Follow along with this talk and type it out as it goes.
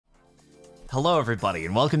Hello everybody,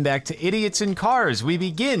 and welcome back to Idiots in Cars. We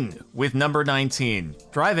begin with number 19,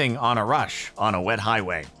 driving on a rush on a wet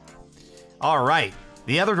highway. All right,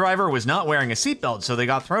 the other driver was not wearing a seatbelt, so they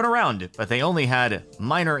got thrown around, but they only had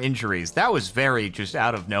minor injuries. That was very just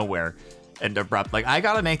out of nowhere and abrupt. Like, I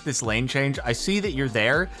gotta make this lane change. I see that you're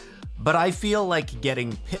there, but I feel like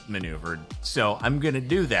getting pit maneuvered, so I'm gonna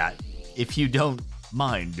do that, if you don't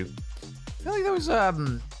mind. I feel like there was,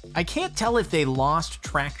 I can't tell if they lost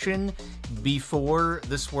traction before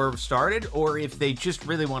the swerve started, or if they just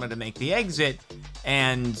really wanted to make the exit,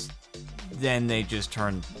 and then they just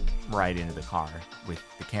turned right into the car with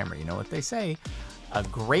the camera. You know what they say, a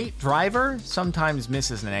great driver sometimes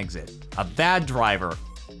misses an exit. A bad driver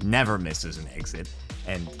never misses an exit,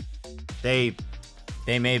 and they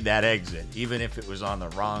made that exit, even if it was on the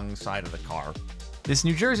wrong side of the car. This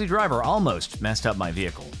New Jersey driver almost messed up my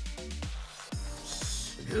vehicle.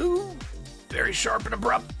 Ooh, very sharp and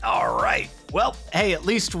abrupt. All right. Well, hey, at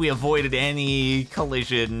least we avoided any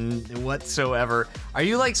collision whatsoever. Are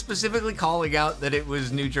you like specifically calling out that it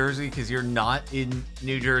was New Jersey because you're not in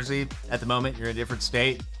New Jersey at the moment? You're in a different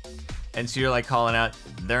state. And so you're like calling out,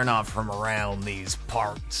 they're not from around these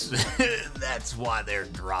parts. That's why they're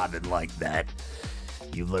driving like that.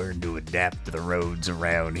 You learn to adapt to the roads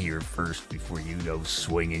around here first before you go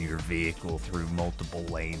swinging your vehicle through multiple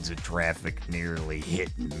lanes of traffic, nearly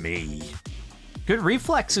hitting me. Good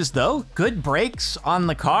reflexes, though. Good brakes on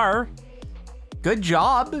the car. Good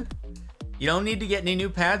job. You don't need to get any new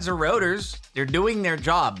pads or rotors. They're doing their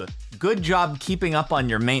job. Good job keeping up on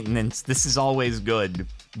your maintenance. This is always good.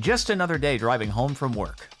 Just another day driving home from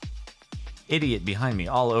work. Idiot behind me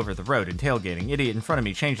all over the road and tailgating. Idiot in front of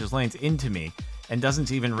me changes lanes into me and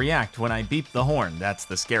doesn't even react when I beep the horn. That's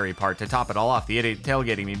the scary part. To top it all off, the idiot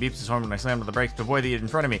tailgating me beeps his horn when I slam to the brakes to avoid the idiot in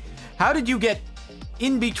front of me. How did you get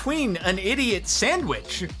in between an idiot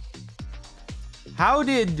sandwich? How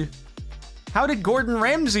did Gordon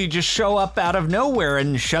Ramsay just show up out of nowhere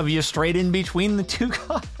and shove you straight in between the two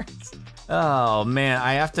cars? Oh man,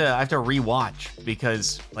 I have to rewatch,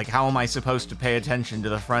 because like, how am I supposed to pay attention to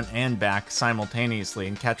the front and back simultaneously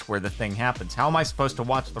and catch where the thing happens? How am I supposed to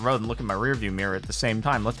watch the road and look in my rearview mirror at the same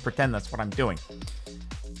time? Let's pretend that's what I'm doing.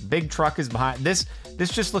 Big truck is behind. This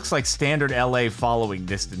just looks like standard LA following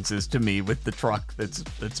distances to me with the truck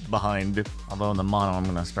that's behind. Although in the mono, I'm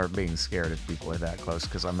gonna start being scared if people are that close,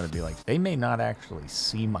 because I'm gonna be like, they may not actually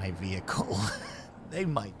see my vehicle. They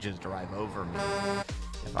might just drive over me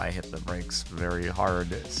if I hit the brakes very hard.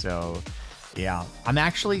 So yeah, I'm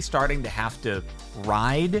actually starting to have to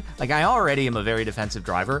ride. Like, I already am a very defensive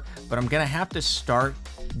driver, but I'm gonna have to start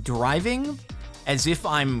driving as if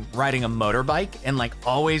I'm riding a motorbike, and like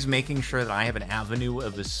always making sure that I have an avenue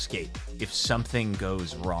of escape if something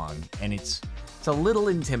goes wrong. And it's a little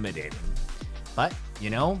intimidating, but you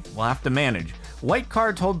know, we'll have to manage. White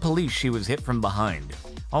car told police she was hit from behind.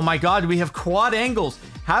 Oh my God, we have quad angles.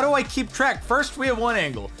 How do I keep track? First we have one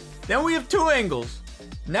angle, then we have two angles,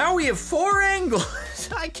 now we have four angles.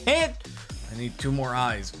 I need two more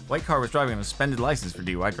eyes. White car was driving a suspended license for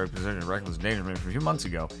DUI, drug possession, and reckless endangerment a few months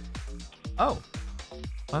ago. Oh,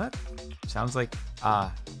 well, that sounds like,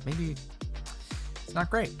 maybe it's not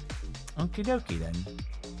great. Okie dokie then.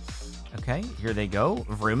 Okay, here they go.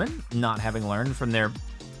 Vrooman, not having learned from their...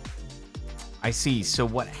 I see, so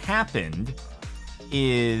what happened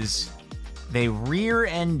is they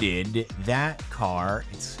rear-ended that car.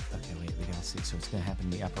 Okay, wait, we gotta see. So it's gonna happen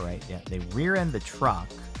in the upper right. Yeah, they rear-end the truck,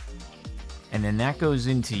 and then that goes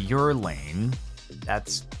into your lane.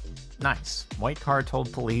 That's nice. White car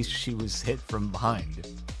told police she was hit from behind.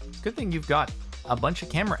 Good thing you've got a bunch of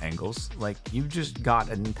camera angles. Like, you've just got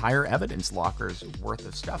an entire evidence locker's worth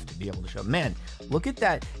of stuff to be able to show. Man, look at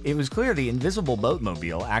that. It was clear the invisible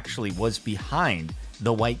boatmobile actually was behind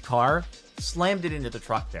the white car, slammed it into the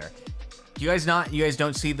truck there. You guys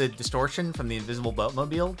don't see the distortion from the invisible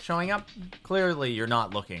boatmobile showing up? Clearly you're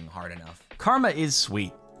not looking hard enough. Karma is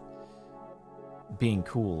sweet. Being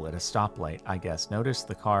cool at a stoplight, I guess. Notice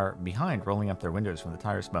the car behind rolling up their windows from the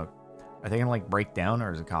tire smoke. Are they gonna like break down,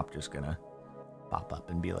 or is a cop just gonna pop up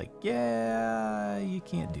and be like, yeah, you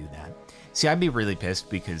can't do that? See, I'd be really pissed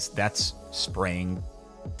because that's spraying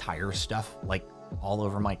tire stuff like all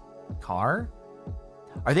over my car.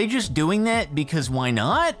 Are they just doing that because why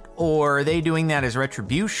not? Or are they doing that as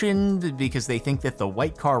retribution because they think that the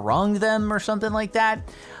white car wronged them or something like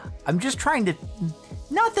that? I'm just trying to,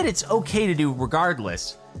 not that it's okay to do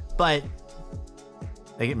regardless, but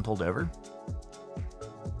they getting pulled over?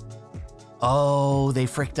 Oh, they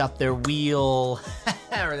fricked up their wheel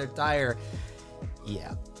or their tire.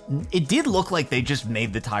 Yeah, it did look like they just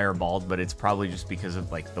made the tire bald, but it's probably just because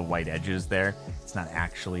of like the white edges there. It's not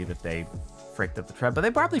actually that they fricked up the tread, but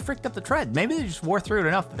they probably fricked up the tread. Maybe they just wore through it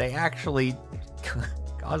enough that they actually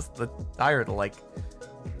caused the tire to like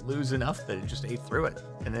lose enough that it just ate through it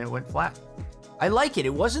and then it went flat. I like it.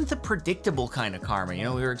 It wasn't the predictable kind of karma. You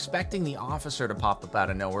know, we were expecting the officer to pop up out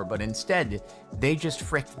of nowhere, but instead they just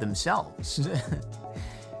fricked themselves.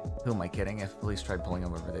 Who am I kidding? If police tried pulling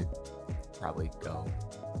them over, they'd probably go.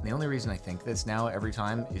 And the only reason I think this now every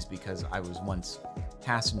time is because I was once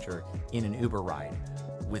passenger in an Uber ride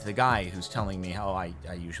with a guy who's telling me how I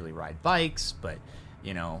usually ride bikes, but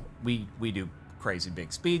you know, we do crazy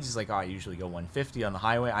big speeds. He's like, oh, I usually go 150 on the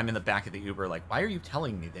highway. I'm in the back of the Uber like, why are you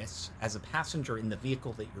telling me this as a passenger in the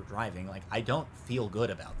vehicle that you're driving? Like, I don't feel good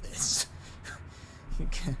about this.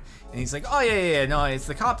 And he's like, oh yeah, no, it's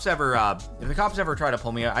the cops ever, if the cops ever try to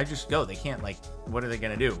pull me out, I just go. They can't, like, what are they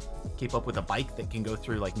gonna do? Keep up with a bike that can go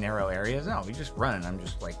through like narrow areas? No, we just run. And I'm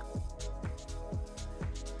just like,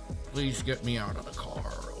 please get me out of the car.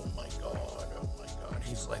 Oh my God.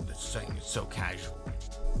 He's like, this saying it's so casual.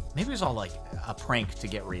 Maybe it was all like a prank to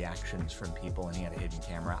get reactions from people and he had a hidden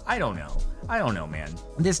camera. I don't know, man.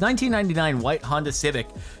 This 1999 white Honda Civic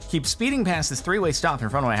keeps speeding past this three-way stop in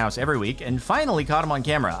front of my house every week and finally caught him on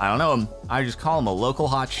camera. I don't know him. I just call him a local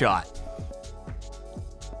hotshot.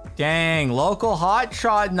 Dang, local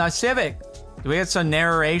hotshot in a Civic. Do we get some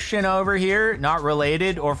narration over here? Not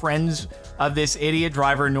related or friends of this idiot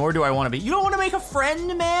driver, nor do I want to be. You don't want to make a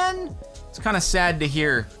friend, man? It's kind of sad to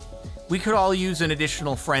hear. We could all use an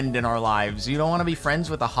additional friend in our lives. You don't want to be friends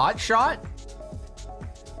with a hotshot?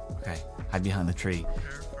 Okay, hide behind the tree.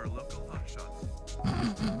 Prepare for local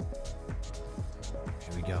hotshots.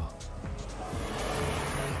 Here we go.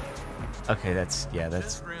 Okay, that's.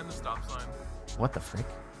 Just ran the stop sign. What the frick?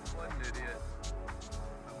 What an idiot.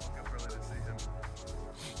 I woke up early to see him.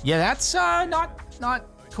 Yeah, that's not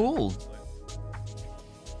cool.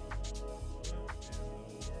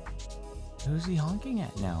 Who's he honking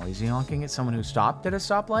at now? Is he honking at someone who stopped at a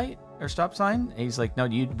stoplight or stop sign? He's like, no,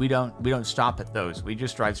 we don't stop at those. We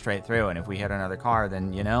just drive straight through. And if we hit another car,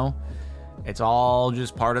 then you know, it's all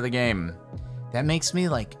just part of the game. That makes me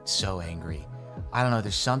like so angry. I don't know.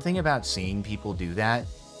 There's something about seeing people do that,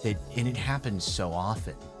 and it happens so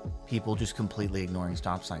often. People just completely ignoring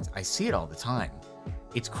stop signs. I see it all the time.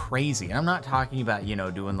 It's crazy. And I'm not talking about, you know,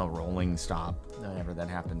 doing the rolling stop whenever that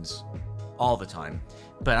happens all the time.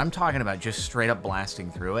 But I'm talking about just straight up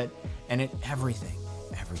blasting through it. And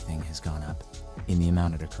everything has gone up in the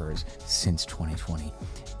amount it occurs since 2020.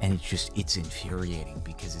 And it's infuriating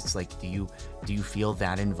because it's like, do you feel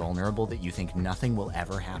that invulnerable that you think nothing will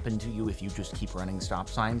ever happen to you if you just keep running stop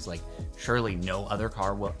signs? Like, surely no other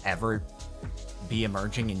car will ever be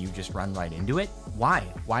emerging and you just run right into it? Why?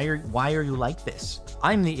 Why are you like this?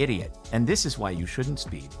 I'm the idiot, and this is why you shouldn't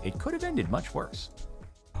speed. It could have ended much worse.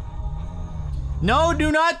 No,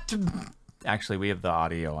 do not. Actually, we have the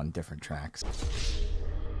audio on different tracks.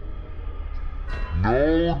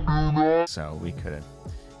 No, do not. So we could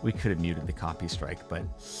have muted the copy strike, but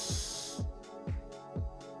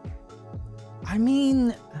I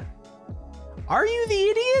mean, are you the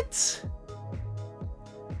idiot?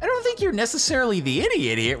 I don't think you're necessarily the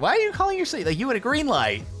idiot here. Why are you calling yourself like you had a green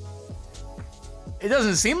light? It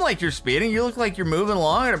doesn't seem like you're speeding. You look like you're moving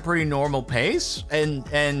along at a pretty normal pace, and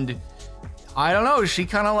I don't know, she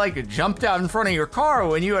kind of like jumped out in front of your car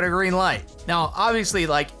when you had a green light. Now, obviously,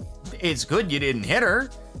 like, it's good you didn't hit her.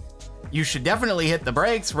 You should definitely hit the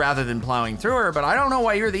brakes rather than plowing through her, but I don't know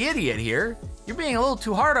why you're the idiot here. You're being a little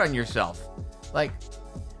too hard on yourself. Like,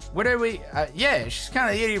 what are we, yeah, she's kind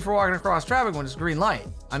of the idiot for walking across traffic when it's a green light.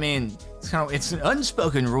 I mean, it's an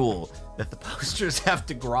unspoken rule that the posters have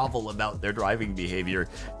to grovel about their driving behavior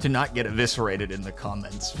to not get eviscerated in the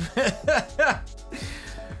comments.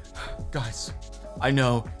 Guys, I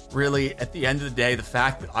know, really, at the end of the day, the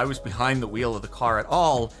fact that I was behind the wheel of the car at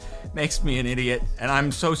all makes me an idiot, and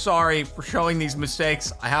I'm so sorry for showing these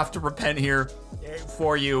mistakes. I have to repent here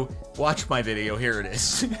for you. Watch my video, here it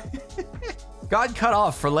is. Got cut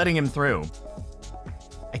off for letting him through.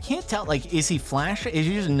 I can't tell, like, is he flashing? Is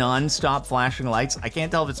he just non-stop flashing lights? I can't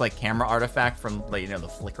tell if it's like camera artifact from, like, you know, the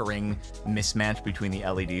flickering mismatch between the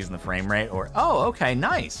LEDs and the frame rate, or, oh, okay,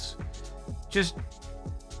 nice. Just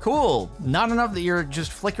cool. Not enough that you're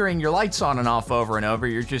just flickering your lights on and off over and over.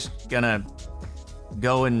 You're just gonna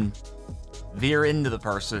go and veer into the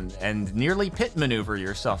person and nearly pit maneuver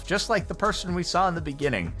yourself, just like the person we saw in the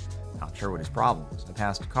beginning. Not sure what his problem was. I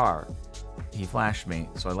passed a car. He flashed me,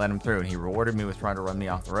 so I let him through, and he rewarded me with trying to run me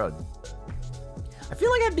off the road. I feel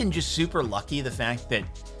like I've been just super lucky the fact that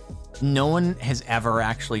no one has ever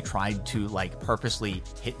actually tried to, like, purposely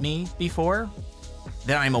hit me before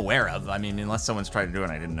that I'm aware of. I mean, unless someone's tried to do it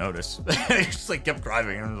and I didn't notice. I just, like, kept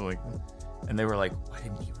driving, and I was like, And they were like, why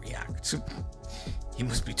didn't he react? He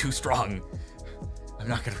must be too strong. I'm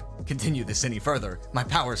not gonna continue this any further. My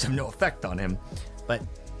powers have no effect on him. But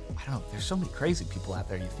I don't know, there's so many crazy people out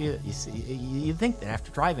there. You think that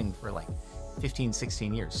after driving for like 15,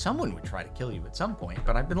 16 years, someone would try to kill you at some point,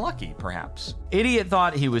 but I've been lucky, perhaps. Idiot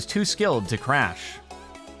thought he was too skilled to crash.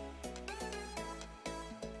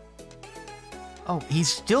 Oh, he's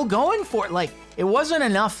still going for it. Like, it wasn't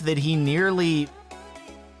enough that he nearly...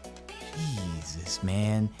 Jesus,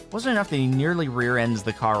 man. It wasn't enough that he nearly rear ends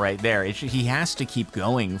the car right there. He has to keep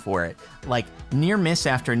going for it. Like, near miss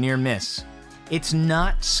after near miss. It's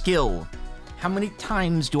not skill. How many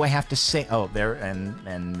times do I have to say... Oh, there,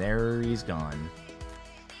 and there he's gone.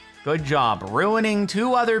 Good job, ruining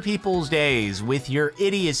 2 other people's days with your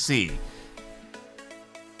idiocy.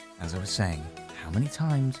 As I was saying, how many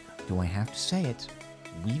times do I have to say it?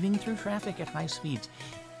 Weaving through traffic at high speeds,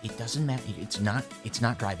 it doesn't matter. It's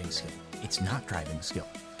not driving skill. It's not driving skill.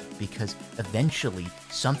 Because eventually,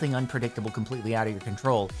 something unpredictable, completely out of your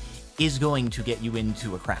control, is going to get you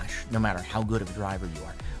into a crash, no matter how good of a driver you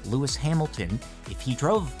are. Lewis Hamilton, if he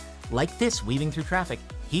drove like this, weaving through traffic,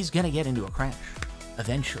 he's gonna get into a crash,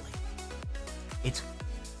 eventually. It's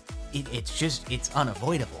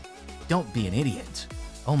unavoidable. Don't be an idiot.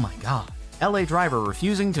 Oh my God. LA driver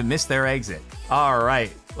refusing to miss their exit. All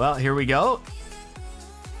right, well, here we go.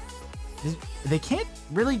 They can't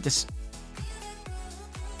really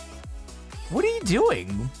What are you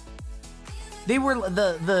doing? They were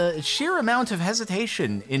the sheer amount of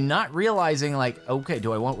hesitation in not realizing, like, okay,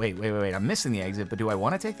 do I want, wait, I'm missing the exit, but do I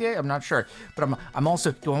want to take the exit? I'm not sure. But I'm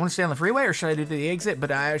also, do I want to stay on the freeway or should I do the exit?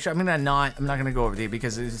 But I'm not gonna go over there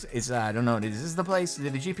because it's I don't know, is this the place?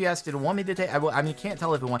 Did the GPS, did it want me to take, I mean, you can't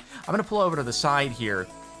tell if it want, I'm gonna pull over to the side here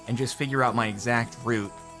and just figure out my exact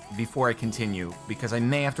route before I continue, because I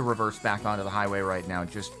may have to reverse back onto the highway right now.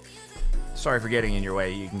 Just, sorry for getting in your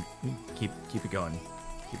way. You can keep it going.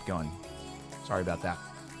 Keep going. Sorry about that.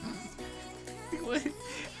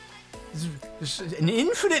 There's an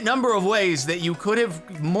infinite number of ways that you could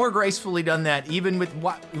have more gracefully done that, even with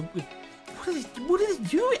what did it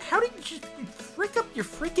do? How did you frick up your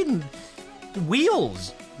freaking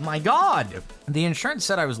wheels? My God. The insurance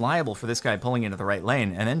said I was liable for this guy pulling into the right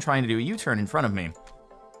lane and then trying to do a U-turn in front of me.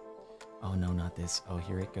 Oh no, not this. Oh,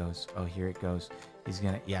 here it goes. Oh, here it goes. He's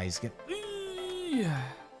gonna.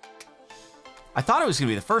 I thought it was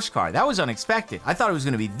gonna be the first car. That was unexpected. I thought it was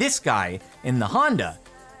gonna be this guy in the Honda,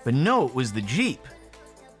 but no, it was the Jeep.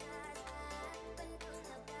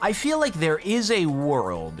 I feel like there is a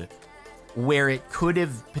world where it could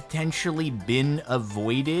have potentially been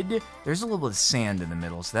avoided. There's a little bit of sand in the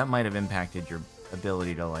middle, so that might have impacted your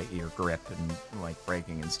ability to, like, your grip and, like,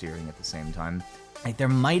 braking and steering at the same time. Like, there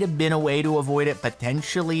might have been a way to avoid it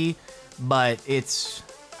potentially, but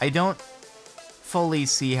I don't fully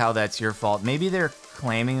see how that's your fault. Maybe they're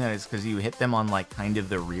claiming that it's because you hit them on, like, kind of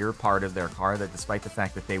the rear part of their car, that despite the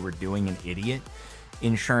fact that they were doing an idiot,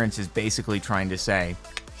 insurance is basically trying to say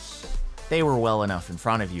they were well enough in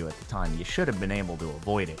front of you at the time. You should have been able to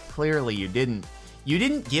avoid it. Clearly you didn't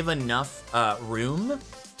give enough room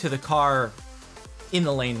to the car in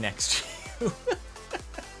the lane next to you.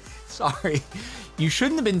 Sorry. You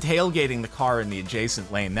shouldn't have been tailgating the car in the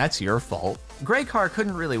adjacent lane. That's your fault. Gray car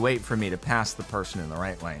couldn't really wait for me to pass the person in the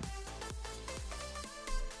right lane.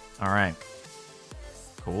 All right.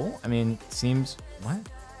 Cool. I mean, it seems... What?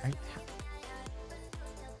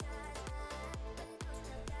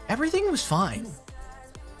 Everything was fine.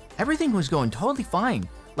 Everything was going totally fine.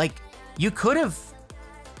 Like, you could have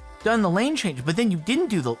done the lane change, but then you didn't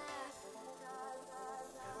do the...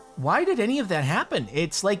 Why did any of that happen?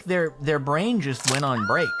 It's like their brain just went on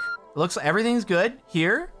break. It looks like everything's good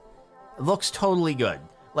here. It looks totally good.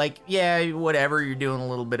 Like, yeah, whatever, you're doing a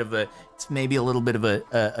little bit of it's maybe a little bit of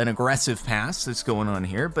an aggressive pass that's going on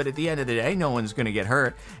here, but at the end of the day, no one's gonna get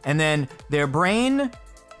hurt. And then their brain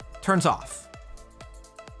turns off.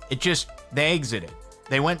 They exited.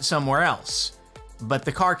 They went somewhere else, but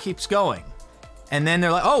the car keeps going. And then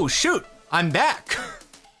they're like, oh shoot, I'm back.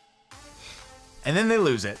 And then they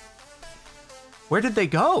lose it. Where did they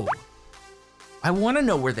go? I want to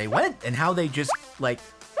know where they went and how they just, like...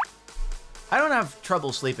 I don't have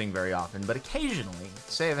trouble sleeping very often, but occasionally,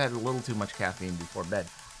 say I've had a little too much caffeine before bed,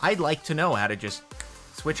 I'd like to know how to just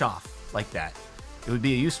switch off like that. It would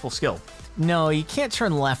be a useful skill. No, you can't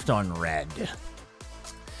turn left on red.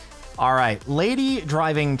 All right, lady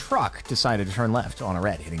driving truck decided to turn left on a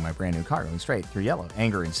red, hitting my brand new car, going straight through yellow.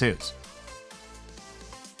 Anger ensues.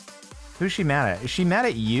 Who's she mad at? Is she mad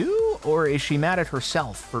at you, or is she mad at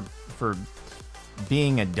herself for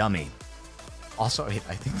being a dummy? Also, I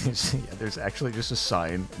think there's actually just a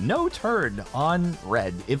sign, no turn on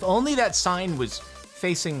red. If only that sign was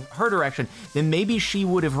facing her direction, then maybe she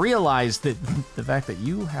would have realized that the fact that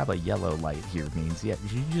you have a yellow light here means, yeah,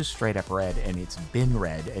 you just straight up red and it's been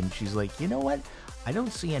red. And she's like, you know what? I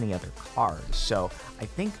don't see any other cars. So I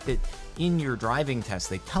think that in your driving test,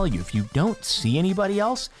 they tell you if you don't see anybody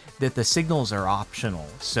else, that the signals are optional.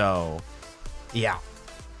 So yeah.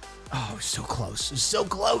 Oh, so close. So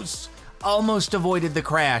close. Almost avoided the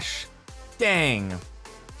crash. Dang.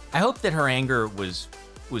 I hope that her anger was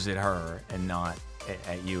at her and not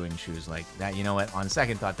at you, and she was like, that, you know what, on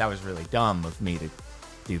second thought, that was really dumb of me to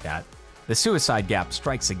do that. The suicide gap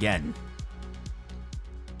strikes again.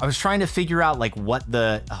 I was trying to figure out like what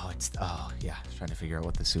the I was trying to figure out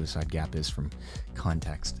what the suicide gap is from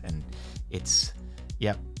context, and it's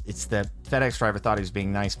the FedEx driver thought he was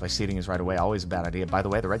being nice by seating us right away. Always a bad idea. By the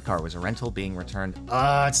way, the red car was a rental being returned.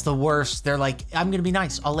 It's the worst. They're like, I'm gonna be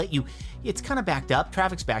nice, I'll let you, it's kind of backed up,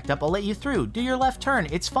 traffic's backed up, I'll let you through, do your left turn,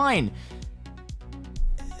 it's fine.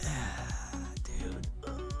 Dude,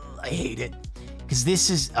 I hate it. Because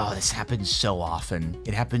this happens so often.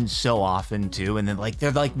 It happens so often too. And then like,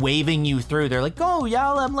 they're like waving you through. They're like, oh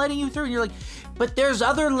yeah, I'm letting you through. And you're like, but there's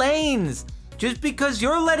other lanes. Just because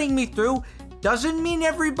you're letting me through doesn't mean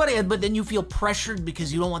everybody, but then you feel pressured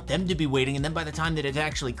because you don't want them to be waiting. And then by the time that it's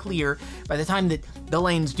actually clear, by the time that the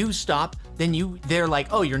lanes do stop, then they're like,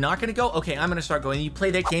 oh, you're not gonna go? Okay, I'm gonna start going. And you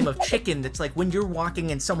play that game of chicken that's like when you're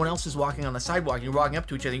walking and someone else is walking on the sidewalk, and you're walking up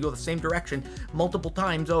to each other, you go the same direction multiple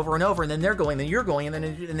times over and over, and then they're going, then you're going, and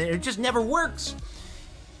then it just never works.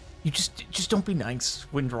 You just don't be nice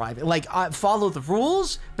when driving. Like, follow the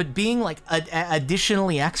rules, but being like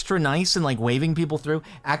additionally extra nice and like waving people through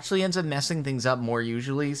actually ends up messing things up more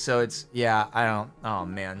usually. So it's, yeah, oh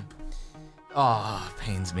man. Oh, it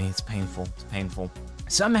pains me, it's painful, it's painful.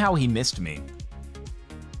 Somehow he missed me.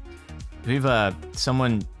 We've,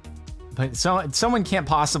 someone can't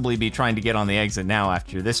possibly be trying to get on the exit now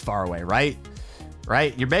after you're this far away, right?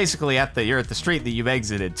 Right? You're basically you're at the street that you've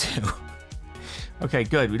exited to. Okay,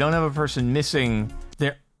 good. We don't have a person missing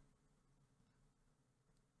there.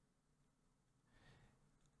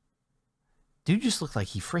 Dude just looked like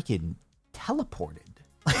he freaking teleported.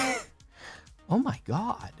 Oh my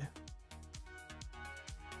God.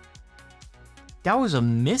 That was a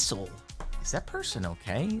missile. Is that person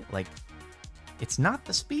okay? Like, it's not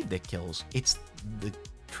the speed that kills. It's the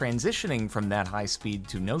transitioning from that high speed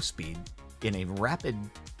to no speed in a rapid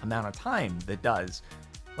amount of time that does.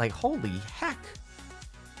 Like, holy heck.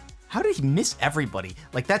 How did he miss everybody?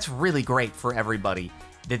 Like, that's really great for everybody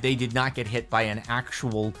that they did not get hit by an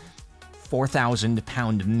actual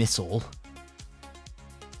 4,000-pound missile.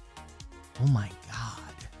 Oh my God.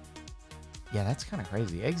 Yeah, that's kind of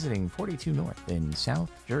crazy. Exiting 42 North in South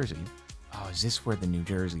Jersey. Oh, is this where the New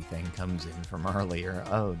Jersey thing comes in from earlier?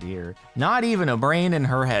 Oh dear. Not even a brain in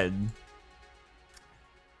her head.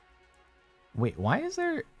 Wait, why is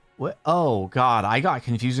there... What? Oh God, I got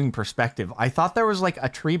confusing perspective. I thought there was like a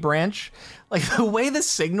tree branch, like the way the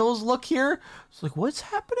signals look here. It's like, what's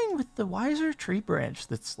happening with why is there a tree branch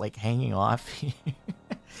that's like hanging off here?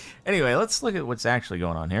 Anyway, let's look at what's actually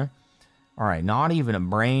going on here. All right, not even a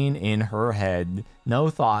brain in her head.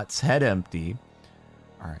 No thoughts, head empty.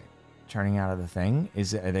 All right, turning out of the thing.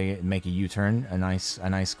 Are they make a U-turn? A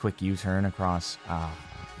nice quick U-turn across. Oh,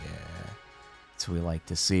 yeah. That's what we like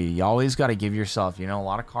to see. You always got to give yourself, a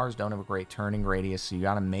lot of cars don't have a great turning radius, so you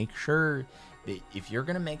got to make sure that if you're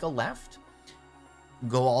going to make a left,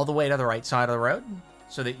 go all the way to the right side of the road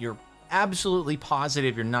so that you're absolutely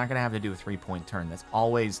positive you're not going to have to do a 3-point turn. That's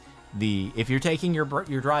always if you're taking your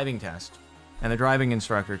driving test and the driving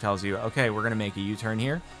instructor tells you, okay, we're going to make a U-turn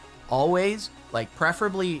here, always, like,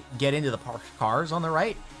 preferably get into the parked cars on the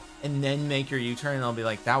right and then make your U-turn, and they'll be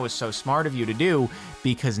like, that was so smart of you to do,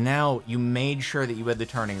 because now you made sure that you had the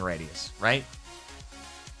turning radius, right?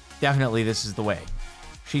 Definitely this is the way.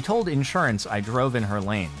 She told insurance I drove in her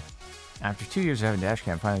lane. After 2 years of having dash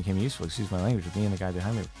cam, finally became useful. Excuse my language. With me and the guy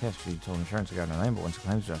behind me were pissed. She told insurance I got in her lane, but once the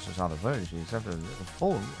claims adjuster saw the footage, she accepted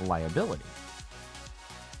full liability.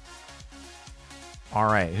 All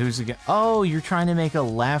right, who's again? Oh, you're trying to make a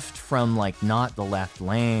left from, like, not the left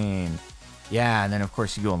lane. Yeah, and then, of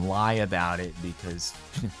course, you go and lie about it because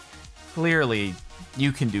clearly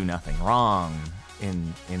you can do nothing wrong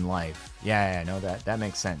in life. Yeah, no, that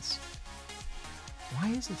makes sense. Why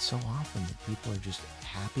is it so often that people are just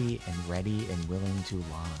happy and ready and willing to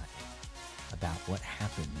lie about what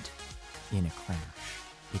happened in a crash?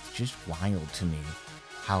 It's just wild to me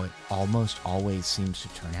how it almost always seems to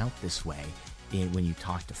turn out this way when you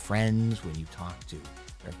talk to friends, when you talk to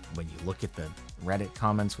when you look at the Reddit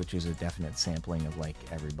comments, which is a definite sampling of like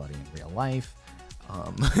everybody in real life.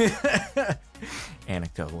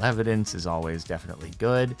 Anecdotal evidence is always definitely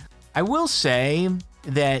good. I will say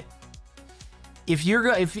that if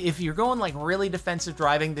you're going like really defensive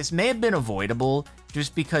driving, this may have been avoidable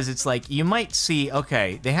just because it's like you might see,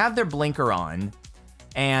 okay, they have their blinker on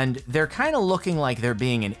and they're kind of looking like they're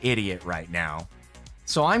being an idiot right now.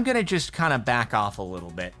 So I'm going to just kind of back off a little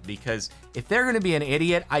bit because if they're going to be an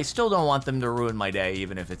idiot, I still don't want them to ruin my day,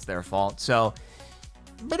 even if it's their fault. So,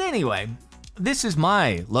 but anyway, this is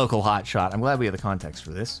my local hotshot. I'm glad we have the context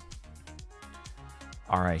for this.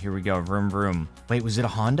 All right, here we go. Vroom, vroom. Wait, was it a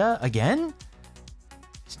Honda again?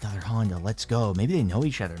 It's another Honda. Let's go. Maybe they know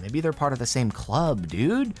each other. Maybe they're part of the same club,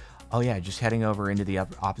 dude. Oh, yeah, just heading over into the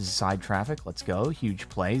opposite side traffic. Let's go. Huge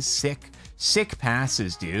plays. Sick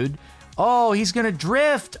passes, dude. Oh, he's going to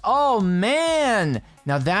drift. Oh, man.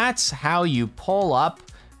 Now, that's how you pull up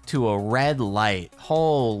to a red light.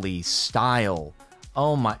 Holy style.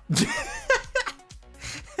 Oh, my.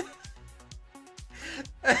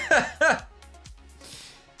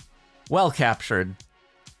 Well captured.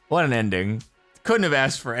 What an ending. Couldn't have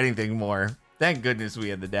asked for anything more. Thank goodness we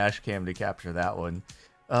had the dash cam to capture that one.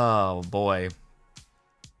 Oh, boy.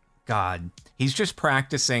 God. He's just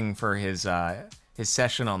practicing for his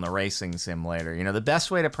session on the racing sim later. You know, the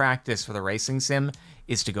best way to practice for the racing sim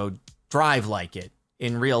is to go drive like it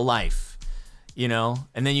in real life, you know?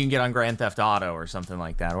 And then you can get on Grand Theft Auto or something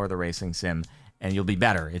like that, or the racing sim, and you'll be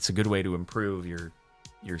better. It's a good way to improve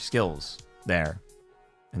your skills there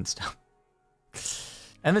and stuff.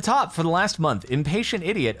 And the top for the last month, impatient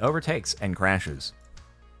idiot overtakes and crashes.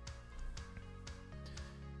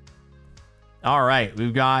 All right,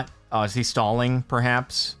 we've got, is he stalling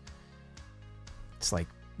perhaps? It's like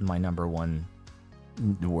my number one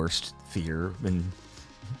worst fear when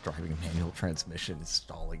driving a manual transmission is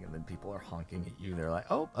stalling and then people are honking at you. They're like,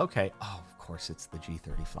 oh, okay. Oh, of course it's the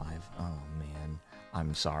G35. Oh, man.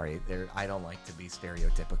 I'm sorry. I don't like to be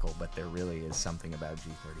stereotypical, but there really is something about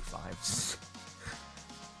G35s.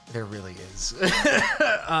 There really is.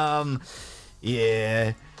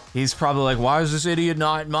 Yeah. He's probably like, why is this idiot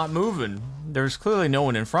not moving? There's clearly no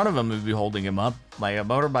one in front of him who'd be holding him up, like a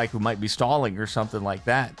motorbike who might be stalling or something like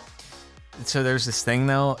that. So there's this thing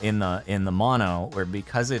though in the mono where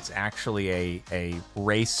because it's actually a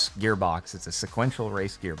race gearbox, it's a sequential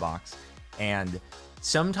race gearbox, and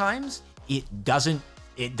sometimes it doesn't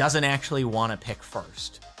actually want to pick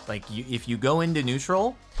first. Like if you go into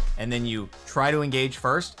neutral and then you try to engage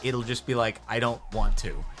first, it'll just be like, I don't want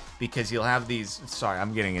to. Because you'll have these, sorry,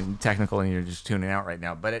 I'm getting technical and you're just tuning out right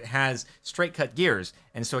now, but it has straight cut gears.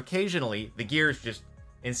 And so occasionally the gears just,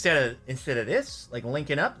 instead of this, like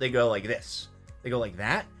linking up, they go like this. They go like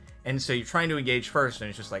that. And so you're trying to engage first and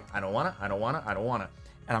it's just like, I don't want to.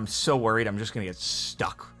 And I'm so worried I'm just going to get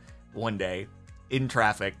stuck one day in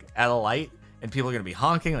traffic at a light and people are going to be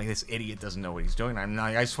honking like this idiot doesn't know what he's doing.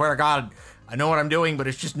 I swear to God, I know what I'm doing, but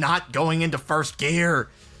it's just not going into first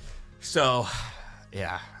gear. So,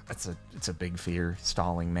 yeah. It's a big fear,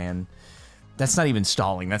 stalling, man. That's not even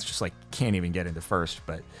stalling. That's just like can't even get into first.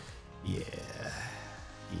 But yeah.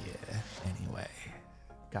 Anyway,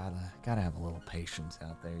 gotta have a little patience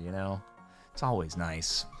out there, you know. It's always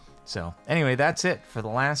nice. So anyway, that's it for the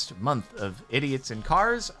last month of Idiots in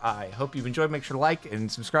Cars. I hope you've enjoyed. Make sure to like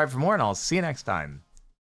and subscribe for more, and I'll see you next time.